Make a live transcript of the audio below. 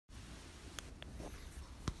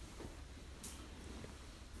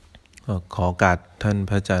ขอโอกาสท่าน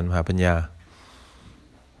พระอาจารย์มหาปัญญา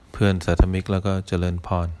เพื่อนสัทธมิกแล้วก็เจริญพ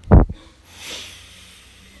ร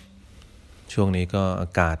ช่วงนี้ก็อา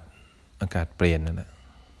กาศเปลี่ยนนั่นแหละ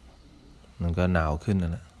มันก็หนาวขึ้นนั่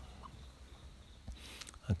นแหละ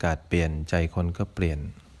อากาศเปลี่ยนใจคนก็เปลี่ยน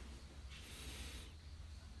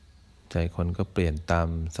ใจคนก็เปลี่ยนตาม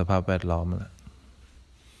สภาพแวดล้อมนั่นแหละ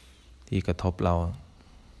ที่กระทบเรา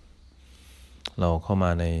เข้าม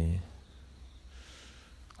าใน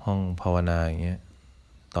ห้องภาวนาอย่างเงี้ย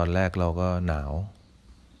ตอนแรกเราก็หนาว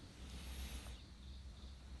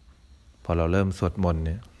พอเราเริ่มสวดมนต์เ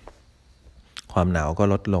นี่ยความหนาวก็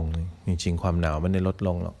ลดลงจริงๆความหนาวไม่ได้ลดล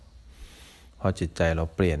งหรอกเพราะจิตใจเรา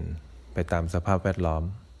เปลี่ยนไปตามสภาพแวดล้อม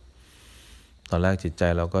ตอนแรกจิตใจ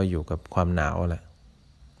เราก็อยู่กับความหนาวแหละ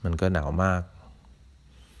มันก็หนาวมาก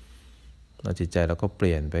แล้วจิตใจเราก็เป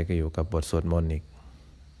ลี่ยนไปอยู่กับบทสวดมนต์อีก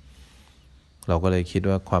เราก็เลยคิด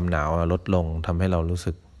ว่าความหนาวลดลงทำให้เรารู้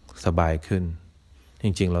สึกสบายขึ้นจ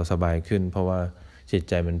ริงๆเราสบายขึ้นเพราะว่าจิต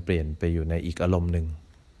ใจมันเปลี่ยนไปอยู่ในอีกอารมณ์หนึ่ง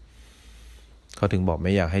เขาถึงบอกไ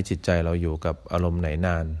ม่อยากให้จิตใจเราอยู่กับอารมณ์ไหนน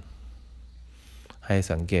านให้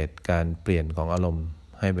สังเกตการเปลี่ยนของอารมณ์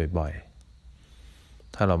ให้บ่อย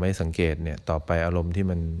ๆถ้าเราไม่สังเกตเนี่ยต่อไปอารมณ์ที่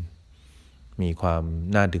มันมีความ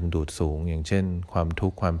น่าดึงดูดสูงอย่างเช่นความทุ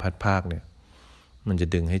กข์ความพัดภาคเนี่ยมันจะ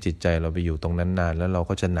ดึงให้จิตใจเราไปอยู่ตรงนั้นนานแล้วเรา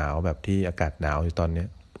ก็จะหนาวแบบที่อากาศหนาวอยู่ตอนนี้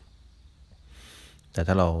แต่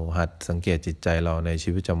ถ้าเราหัดสังเกตจิตใจเราในชี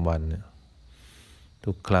วิตประจำวันเนี่ย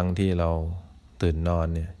ทุกครั้งที่เราตื่นนอน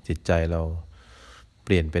เนี่ยจิตใจเราเป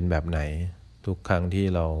ลี่ยนเป็นแบบไหนทุกครั้งที่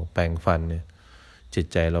เราแปรงฟันเนี่ยจิต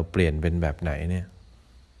ใจเราเปลี่ยนเป็นแบบไหนเนี่ย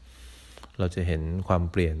เราจะเห็นความ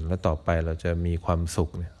เปลี่ยนแล้วต่อไปเราจะมีความสุข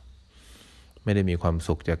เนี่ยไม่ได้มีความ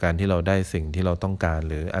สุขจากการที่เราได้สิ่งที่เราต้องการ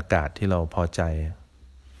หรืออากาศที่เราพอใจ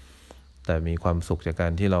แต่มีความสุขจากกา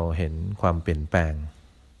รที่เราเห็นความเปลี่ยนแปลง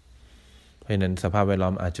เพราะฉะนั้นสภาพแวดล้อ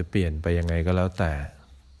มอาจจะเปลี่ยนไปยังไงก็แล้วแต่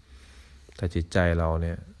จิตใจเราเ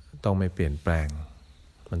นี่ยต้องไม่เปลี่ยนแปลง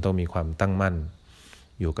มันต้องมีความตั้งมั่น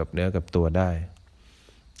อยู่กับเนื้อกับตัวได้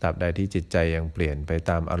ตราบใดที่จิตใจยังเปลี่ยนไป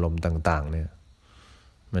ตามอารมณ์ต่างๆเนี่ย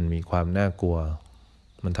มันมีความน่ากลัว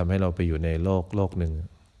มันทำให้เราไปอยู่ในโลกหนึ่ง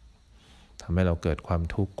ทำให้เราเกิดความ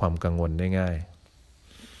ทุกข์ความกังวลได้ง่าย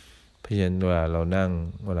เพราะฉะนั้นเวลาเรานั่ง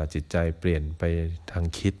เวลาจิตใจเปลี่ยนไปทาง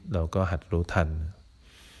คิดเราก็หัดรู้ทัน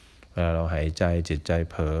เวลาเราหายใจจิตใจ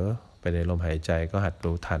เผลอไปในลมหายใจก็หัด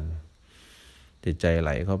รู้ทันจิตใจไห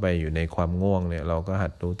ลเข้าไปอยู่ในความง่วงเนี่ยเราก็หั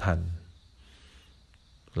ดรู้ทัน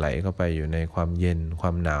ไหลเข้าไปอยู่ในความเย็นคว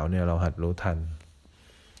ามหนาวเนี่ยเราหัดรู้ทัน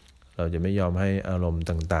เราจะไม่ยอมให้อารมณ์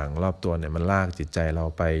ต่างๆรอบตัวเนี่ยมันลากจิตใจเรา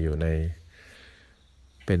ไปอยู่ใน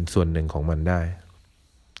เป็นส่วนหนึ่งของมันได้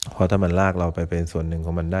เพราะถ้ามันลากเราไปเป็นส่วนหนึ่งข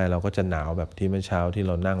องมันได้เราก็จะหนาวแบบที่เมื่อเช้าที่เ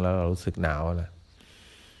รานั่งแล้วเรารู้สึกหนาวแหละ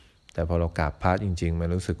แต่พอเรากราบพระจริงๆมัน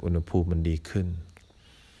รู้สึกอุณหภูมิมันดีขึ้น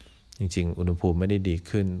จริงๆอุณหภูมิไม่ได้ดี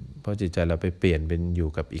ขึ้นเพราะจิตใจเราไปเปลี่ยนเป็นอยู่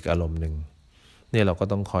กับอีกอารมณ์หนึ่งเนี่ยเราก็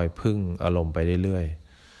ต้องคอยพึ่งอารมณ์ไปเรื่อย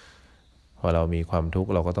ๆพอเรามีความทุกข์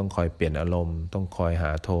เราก็ต้องคอยเปลี่ยนอารมณ์ต้องคอยห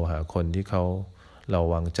าคนที่เรา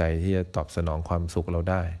วางใจที่จะตอบสนองความสุขเรา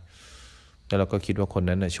ได้แล้วเราก็คิดว่าคน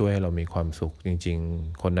นั้นน่ะช่วยให้เรามีความสุขจริง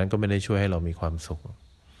ๆคนนั้นก็ไม่ได้ช่วยให้เรามีความสุข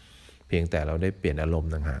เพียงแต่เราได้เปลี่ยนอารม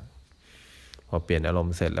ณ์ต่างหากพอเปลี่ยนอารม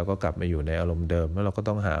ณ์เสร็จแล้วก็กลับมาอยู่ในอารมณ์เดิมแล้วเราก็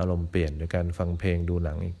ต้องหาอารมณ์เปลี่ยนโดยการฟังเพลงดูห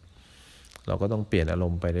นังอีกเราก็ต้องเปลี่ยนอาร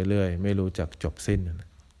มณ์ไปเรื่อยๆไม่รู้จักจบสิ้นเ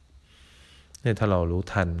นี่ยถ้าเรารู้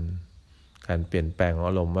ทันการเปลี่ยนแปลงของ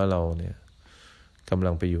อารมณ์ว่าเราเนี่ยกำ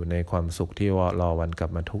ลังไปอยู่ในความสุขที่รอวันกลับ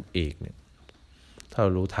มาทุกข์อีกเนี่ยถ้าเรา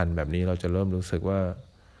รู้ทันแบบนี้เราจะเริ่มรู้สึกว่า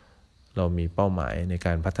เรามีเป้าหมายในก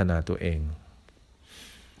ารพัฒนาตัวเอง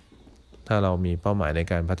ถ้าเรามีเป้าหมายใน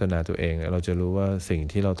การพัฒนาตัวเองเราจะรู้ว่าสิ่ง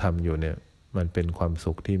ที่เราทำอยู่เนี่ยมันเป็นความ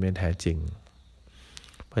สุขที่ไม่แท้จริง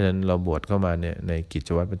เพราะฉะนั้นเราบวชเข้ามาเนี่ยในกิจ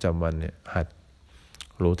วัตรประจำวันเนี่ยหัด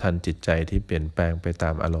รู้ทันจิตใจที่เปลี่ยนแปลงไปตา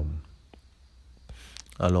มอารมณ์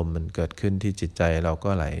มันเกิดขึ้นที่จิตใจเราก็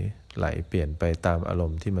ไหลเปลี่ยนไปตามอาร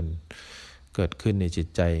มณ์ที่มันเกิดขึ้นในจิต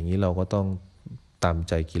ใจอย่างนี้เราก็ต้องตาม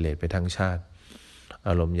ใจกิเลสไปทั้งชาติ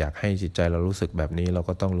อารมณ์อยากให้จิตใจเรารู้สึกแบบนี้เรา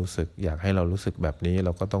ก็ต้องรู้สึกอยากให้เรารู้สึกแบบนี้เร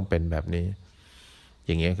าก็ต้องเป็นแบบนี้อ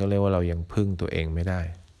ย่างเงี้ยเขาเรียกว่าเรายังพึ่งตัวเองไม่ได้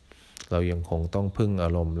เรายังคงต้องพึ่งอา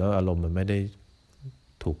รมณ์แล้วอารมณ์มันไม่ได้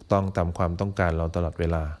ถูกต้องตามความต้องการเราตลอดเว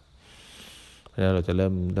ลาเพราะฉะนั้นเราจะเ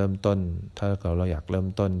ริ่มต้นถ้าเราอยากเริ่ม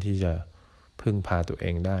ต้นที่จะพึ่งพาตัวเอ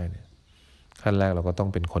งได้เนี่ยขั้นแรกเราก็ต้อง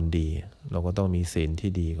เป็นคนดีเราก็ต้องมีศีลที่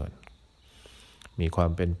ดีก่อนมีควา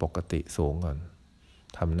มเป็นปกติสูงก่อน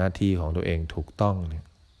ทำหน้าที่ของตัวเองถูกต้องเนี่ย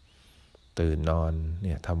ตื่นนอนเ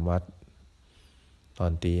นี่ยทำวัดตอ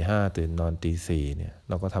นตี 5ตื่นนอนตี 4เนี่ย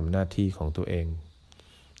เราก็ทำหน้าที่ของตัวเอง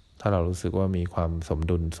ถ้าเรารู้สึกว่ามีความสม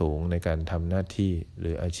ดุลสูงในการทำหน้าที่ห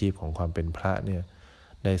รืออาชีพของความเป็นพระเนี่ย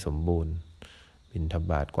ได้สมบูรณ์บิณฑ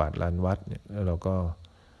บาตกวาดลานวัดเนี่ยแล้วเราก็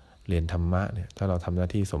เรียนธรรมะเนี่ยถ้าเราทำหน้า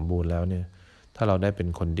ที่สมบูรณ์แล้วเนี่ยถ้าเราได้เป็น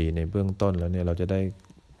คนดีในเบื้องต้นแล้วเนี่ยเราจะได้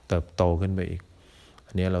เติบโตขึ้นไปอีก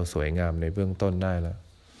อันนี้เราสวยงามในเบื้องต้นได้แล้ว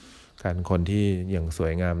การคนที่ยังสว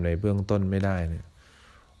ยงามในเบื้องต้นไม่ได้เนี่ย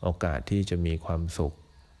โอกาสที่จะมีความสุข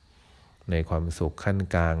ในความสุขขั้น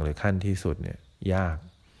กลางหรือขั้นที่สุดเนี่ยยาก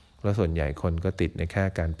แล้วส่วนใหญ่คนก็ติดในแค่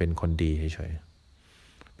การเป็นคนดีเฉย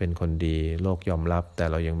ๆเป็นคนดีโลกยอมรับแต่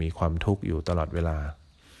เรายังมีความทุกข์อยู่ตลอดเวลา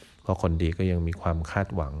เพราะคนดีก็ยังมีความคาด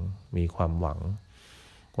หวังมีความหวัง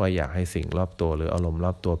ว่าอยากให้สิ่งรอบตัวหรืออารมณ์ร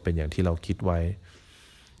อบตัวเป็นอย่างที่เราคิดไว้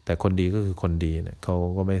แต่คนดีก็คือคนดีเนี่ยเขา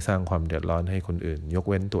ก็ไม่สร้างความเดือดร้อนให้คนอื่นยก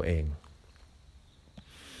เว้นตัวเอง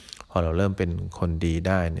พอเราเริ่มเป็นคนดีไ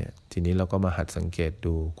ด้เนี่ยทีนี้เราก็มาหัดสังเกต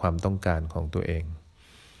ดูความต้องการของตัวเอง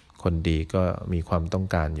คนดีก็มีความต้อง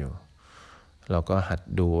การอยู่เราก็หัด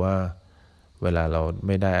ดูว่าเวลาเราไ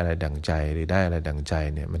ม่ได้อะไรดั่งใจหรือได้อะไรดั่งใจ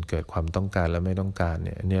เนี่ยมันเกิดความต้องการและไม่ต้องการเ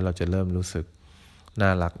นี่ยอันนี้เราจะเริ่มรู้สึกน่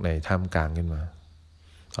ารักในท่ามกลางขึ้นมา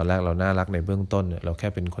ตอนแรกเราน่ารักในเบื้องต้นเนี่ยเราแค่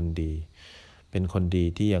เป็นคนดีเป็นคนดี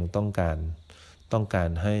ที่ยังต้องการ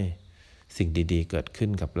ให้สิ่งดีๆเกิดขึ้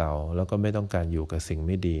นกับเราแล้วก็ไม่ต้องการอยู่กับสิ่งไ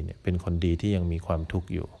ม่ดีเนี่ยเป็นคนดีที่ยังมีความทุกข์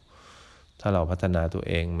อยู่ถ้าเราพัฒนาตัว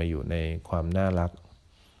เองมาอยู่ในความน่ารัก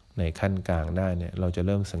ในขั้นกลางได้เนี่ยเราจะเ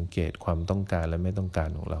ริ่มสังเกตความต้องการและไม่ต้องการ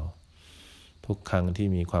ของเราทุกครั้งที่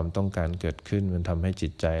มีความต้องการเกิดขึ้นมันทำให้จิ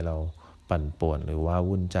ตใจเราปั่นป่วนหรือว่า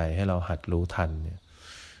วุ่นใจให้เราหัดรู้ทันเนี่ย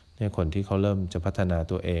คนที่เขาเริ่มจะพัฒนา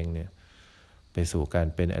ตัวเองเนี่ยไปสู่การ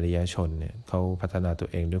เป็นอริยชนเนี่ยเขาพัฒนาตัว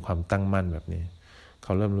เองด้วยความตั้งมั่นแบบนี้เข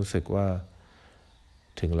าเริ่มรู้สึกว่า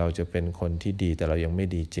ถึงเราจะเป็นคนที่ดีแต่เรายังไม่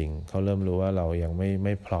ดีจริงเขาเริ่มรู้ว่าเรายังไ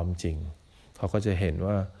ม่พร้อมจริงเขาก็จะเห็น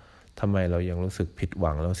ว่าทำไมเรายังรู้สึกผิดห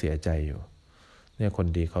วังแล้วเสียใจอยู่เนี่ยคน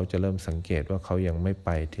ดีเขาจะเริ่มสังเกตว่าเขายังไม่ไป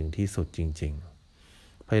ถึงที่สุดจริง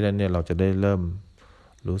ๆเพราะฉะนั้นเนี่ยเราจะได้เริ่ม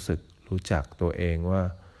รู้จักตัวเองว่า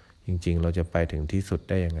จริงๆเราจะไปถึงที่สุด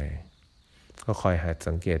ได้ยังไงก็คอยหัด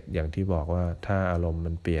สังเกตอย่างที่บอกว่าถ้าอารมณ์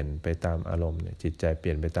มันเปลี่ยนไปตามอารมณ์เนี่ยจิตใจเป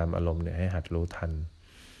ลี่ยนไปตามอารมณ์เนี่ยให้หัดรู้ทัน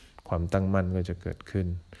ความตั้งมั่นก็จะเกิดขึ้น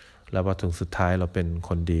แล้วพอถึงสุดท้ายเราเป็นค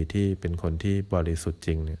นดีที่เป็นคนที่บริสุทธิ์จ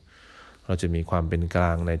ริงเนี่ยเราจะมีความเป็นกล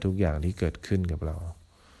างในทุกอย่างที่เกิดขึ้นกับเรา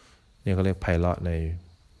เนี่ยเขาเรียกไพเราะใน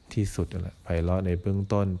ที่สุดนั่นแหละไพเราะในเบื้อง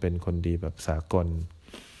ต้นเป็นคนดีแบบสากล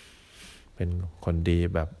เป็นคนดี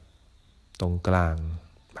แบบตรงกลาง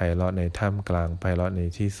ไพเราะในท่ามกลางไพเราะใน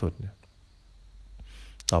ที่สุด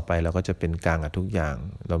ต่อไปเราก็จะเป็นกลางกับทุกอย่าง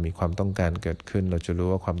เรามีความต้องการเกิดขึ้นเราจะรู้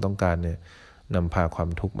ว่าความต้องการเนี่ยนำพาความ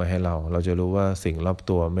ทุกข์มาให้เราจะรู้ว่าสิ่งรอบ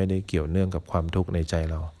ตัวไม่ได้เกี่ยวเนื่องกับความทุกข์ในใจ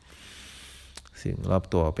เราสิ่งรอบ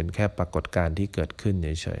ตัวเป็นแค่ปรากฏการณ์ที่เกิดขึ้น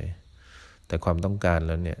เฉยๆแต่ความต้องการแ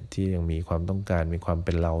ล้วเนี่ยที่ยังมีความต้องการมีความเ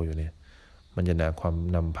ป็นเราอยู่เนี่ยมันจะ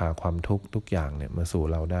นำพาความทุกข์ทุกอย่างเนี่ยมาสู่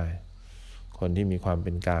เราได้คนที่มีความเ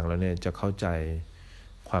ป็นกลางแล้วเนี่ยจะเข้าใจ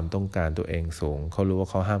ความต้องการตัวเองสูงเขารู้ว่า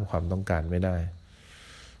เขาห้ามความต้องการไม่ได้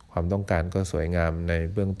ความต้องการก็สวยงามใน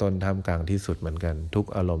เบื้องต้นท่ามกลางที่สุดเหมือนกันทุก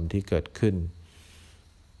อารมณ์ที่เกิดขึ้น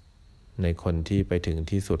ในคนที่ไปถึง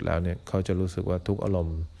ที่สุดแล้วเนี่ยเขาจะรู้สึกว่าทุกอารม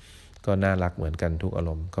ณ์ก็น่ารักเหมือนกันทุกอาร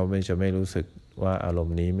มณ์เขาไม่รู้สึกว่าอารม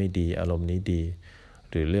ณ์นี้ไม่ดีอารมณ์นี้ดี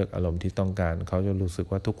หรือเลือกอารมณ์ที่ต้องการเขาจะรู้สึก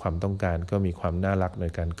ว่าทุกความต้องการก็มีความน่ารักใน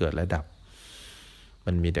การเกิดและดับ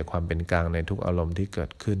มันมีแต่ความเป็นกลางในทุกอารมณ์ที่เกิ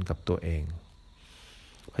ดขึ้นกับตัวเอง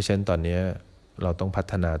เพราะฉะนั้นตอนนี้เราต้องพั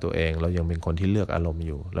ฒนาตัวเองเรายังเป็นคนที่เลือกอารมณ์อ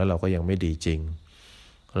ยู่แล้วเราก็ยังไม่ดีจริง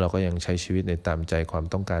เราก็ยังใช้ชีวิตในตามใจความ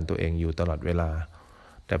ต้องการตัวเองอยู่ตลอดเวลา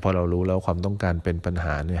แต่พอเรารู้แล้วความต้องการเป็นปัญห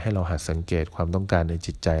าเนี่ยให้เราหัดสังเกตความต้องการใน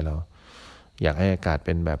จิตใจเราอยากให้อากาศเ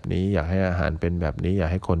ป็นแบบนี้อยากให้อาหารเป็นแบบนี้อยาก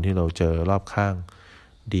ให้คนที่เราเจอรอบข้าง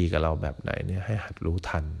ดีกับเราแบบไหนเนี่ยให้หัดรู้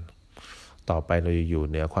ทันต่อไปเราอยู่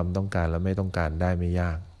เหนือความต้องการและไม่ต้องการได้ไม่ย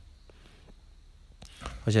าก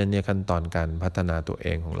เพราะฉะนั้นเนี่ยขั้นตอนการพัฒนาตัวเอ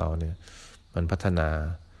งของเราเนี่ยมันพัฒนา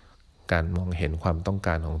การมองเห็นความต้องก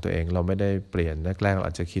ารของตัวเองเราไม่ได้เปลี่ยนแรกๆเราอ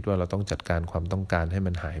าจจะคิดว่าเราต้องจัดการความต้องการให้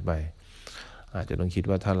มันหายไปอาจจะต้องคิด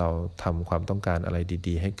ว่าถ้าเราทำความต้องการอะไร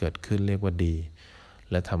ดีๆให้เกิดขึ้นเรียกว่าดี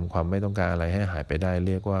และทำความไม่ต้องการอะไรให้หายไปได้เ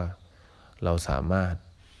รียกว่าเราสามารถ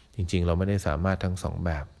จริงๆเราไม่ได้สามารถทั้งสองแ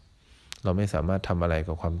บบเราไม่สามารถทำอะไร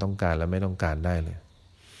กับความต้องการและไม่ต้องการได้เลย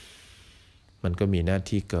มันก็มีหน้า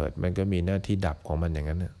ที่เกิดมันก็มีหน้าที่ดับของมันอย่าง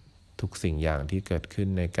นั้นนะทุกสิ่งอย่างที่เกิดขึ้น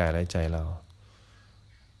ในกายและใจเรา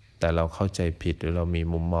แต่เราเข้าใจผิดหรือเรามี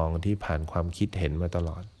มุมมองที่ผ่านความคิดเห็นมาตล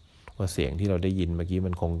อดว่าเสียงที่เราได้ยินเมื่อกี้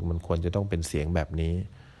มันควรจะต้องเป็นเสียงแบบนี้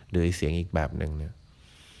หรือเสียงอีกแบบหนึ่งเนี่ย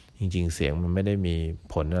จริงๆเสียงมันไม่ได้มี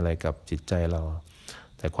ผลอะไรกับจิตใจเรา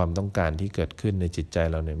แต่ความต้องการที่เกิดขึ้นในจิตใจ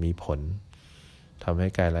เราเนี่ยมีผลทำให้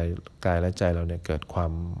กายและใจเราเนี่ยเกิดควา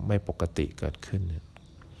มไม่ปกติเกิดขึ้น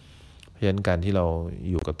เพราะฉะนั้นการที่เรา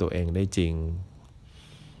อยู่กับตัวเองได้จริง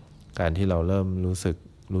การที่เราเริ่ม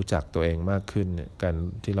รู้จักตัวเองมากขึ้นเนี่ยการ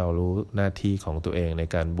ที่เรารู้หน้าที่ของตัวเองใน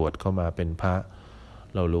การบวชเข้ามาเป็นพระ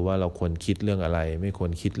เรารู้ว่าเราควรคิดเรื่องอะไรไม่คว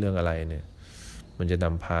รคิดเรื่องอะไรเนี่ยมันจะน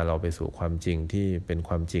ำพาเราไปสู่ความจริงที่เป็นค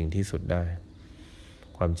วามจริงที่สุดได้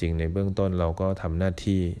ความจริงในเบื้องต้นเราก็ทำหน้า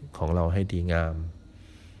ที่ของเราให้ดีงาม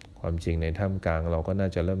ความจริงในท่ามกลางเราก็น่า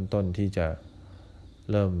จะเริ่มต้นที่จะ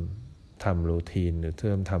เริ่มทำรูทีนหรือเ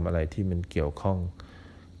ริ่มทำอะไรที่มันเกี่ยวข้อง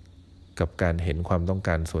กับการเห็นความต้องก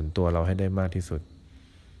ารส่วนตัวเราให้ได้มากที่สุด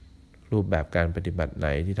รูปแบบการปฏิบัติไหน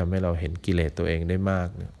ที่ทำให้เราเห็นกิเลสตัวเองได้มาก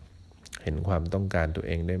เนี่ยเห็นความต้องการตัวเ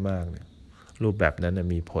องได้มากเนี่ยรูปแบบนั้น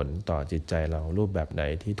มีผลต่อจิตใจเรารูปแบบไหน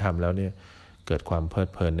ที่ทำแล้วเนี่ยเกิดความเพลิด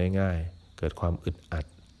เพลินได้ง่ายเกิดความอึดอัด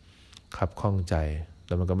คับข้องใจแ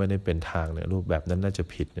ล้วมันก็ไม่ได้เป็นทางเนี่ยรูปแบบนั้นน่าจะ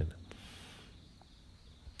ผิดเนี่ย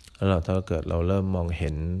แล้วถ้าเกิดเราเริ่มมองเห็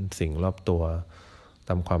นสิ่งรอบตัวต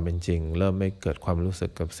ามความเป็นจริงเริ่มไม่เกิดความรู้สึ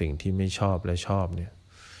กกับสิ่งที่ไม่ชอบและชอบเนี่ย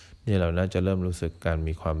เราน่าจะเริ่มรู้สึกการ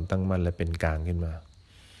มีความตั้งมั่นและเป็นกลางขึ้นมา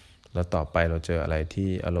แล้วต่อไปเราเจออะไรที่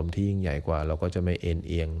อารมณ์ที่ยิ่งใหญ่กว่าเราก็จะไม่เอ็นเ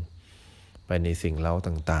อียงไปในสิ่งเร้า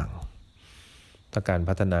ต่างๆถ้าการ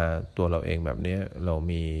พัฒนาตัวเราเองแบบนี้เรา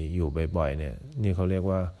มีอยู่บ่อยๆเนี่ยนี่เขาเรียก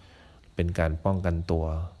ว่าเป็นการป้องกันตัว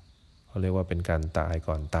เขาเรียกว่าเป็นการตาย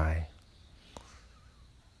ก่อนตาย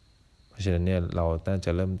เพราะฉะนั้นเนี่ยเราน่าจ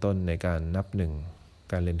ะเริ่มต้นในการนับหนึ่ง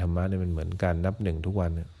การเรียนธรรมะเนี่ยมันเหมือนการนับหนึ่งทุกวั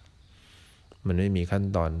นเนี่ยมันไม่มีขั้น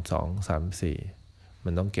ตอน2 3 4มั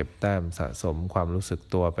นต้องเก็บแต้มสะสมความรู้สึก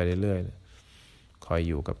ตัวไปเรื่อยๆคอยอ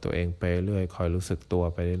ยู่กับตัวเองไปเรื่อยคอยรู้สึกตัว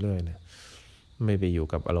ไปเรื่อยๆไม่ไปอยู่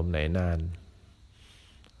กับอารมณ์ไหนนาน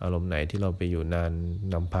อารมณ์ไหนที่เราไปอยู่นาน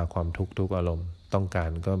นำพาความทุกข์ทุกอารมณ์ต้องกา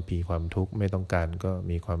รก็มีความทุกข์ไม่ต้องการก็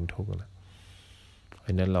มีความทุกข์เพร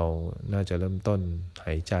าะนั้นเราน่าจะเริ่มต้นห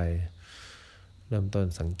ายใจเริ่มต้น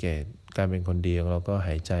สังเกตการเป็นคนดีของเราก็ห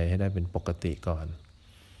ายใจให้ได้เป็นปกติก่อน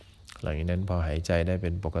หลังจากนั้นพอหายใจได้เป็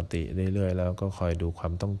นปกติเรื่อยๆแล้วก็คอยดูควา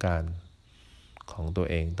มต้องการของตัว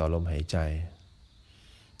เองต่อลมหายใจ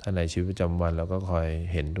ถ้าในชีวิตประจำวันเราก็คอย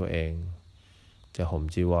เห็นตัวเองจะห่ม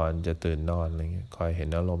จีวรจะตื่นนอนอะไรเงี้ยคอยเห็น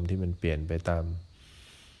อารมณ์ที่มันเปลี่ยนไปตาม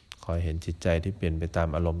คอยเห็นจิตใจที่เปลี่ยนไปตาม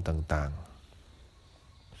อารมณ์ต่าง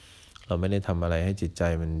ๆเราไม่ได้ทำอะไรให้จิตใจ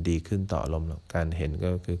มันดีขึ้นต่ออารมณ์หรอกการเห็นก็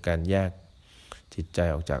คือการแยกจิตใจ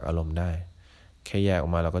ออกจากอารมณ์ได้แค่แยกออ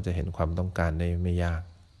กมาเราก็จะเห็นความต้องการได้ไม่ยาก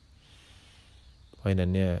เพราะฉะนั้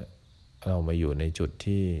นเนี่ยเรามาอยู่ในจุด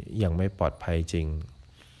ที่ยังไม่ปลอดภัยจริง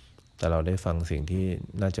แต่เราได้ฟังสิ่งที่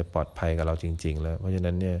น่าจะปลอดภัยกับเราจริงๆแล้วเพราะฉะ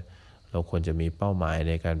นั้นเนี่ยเราควรจะมีเป้าหมาย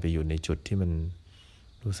ในการไปอยู่ในจุดที่มัน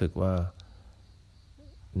รู้สึกว่า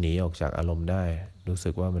หนีออกจากอารมณ์ได้รู้สึ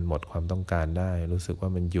กว่ามันหมดความต้องการได้รู้สึกว่า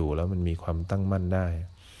มันอยู่แล้วมันมีความตั้งมั่นได้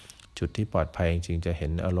จุดที่ปลอดภัยจริงๆจะเห็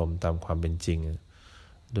นอารมณ์ตามความเป็นจริง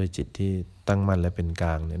ด้วยจิตที่ตั้งมั่นและเป็นกล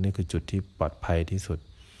างนี่คือจุดที่ปลอดภัยที่สุด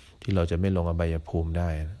ที่เราจะไม่ลงอบายภูมิได้